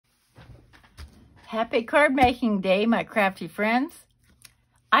Happy card making day, my crafty friends.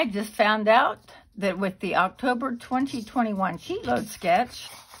 I just found out that with the October 2021 Sheetload sketch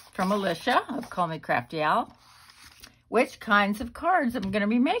from Alicia of Call Me Crafty Owl, which kinds of cards I'm going to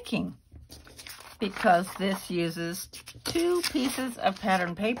be making, because this uses 2 pieces of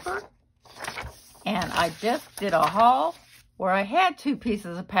pattern paper, and I just did a haul where I had 2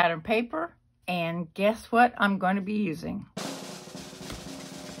 pieces of pattern paper, and guess what I'm going to be using?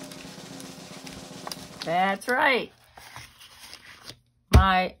 That's right,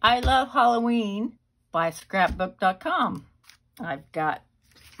 my I Love Halloween by scrapbook.com. I've got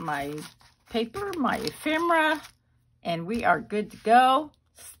my paper, my ephemera, and we are good to go.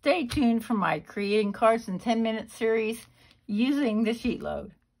 Stay tuned for my Creating Cards in 10 Minutes series using the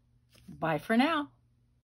Sheetload. Bye for now.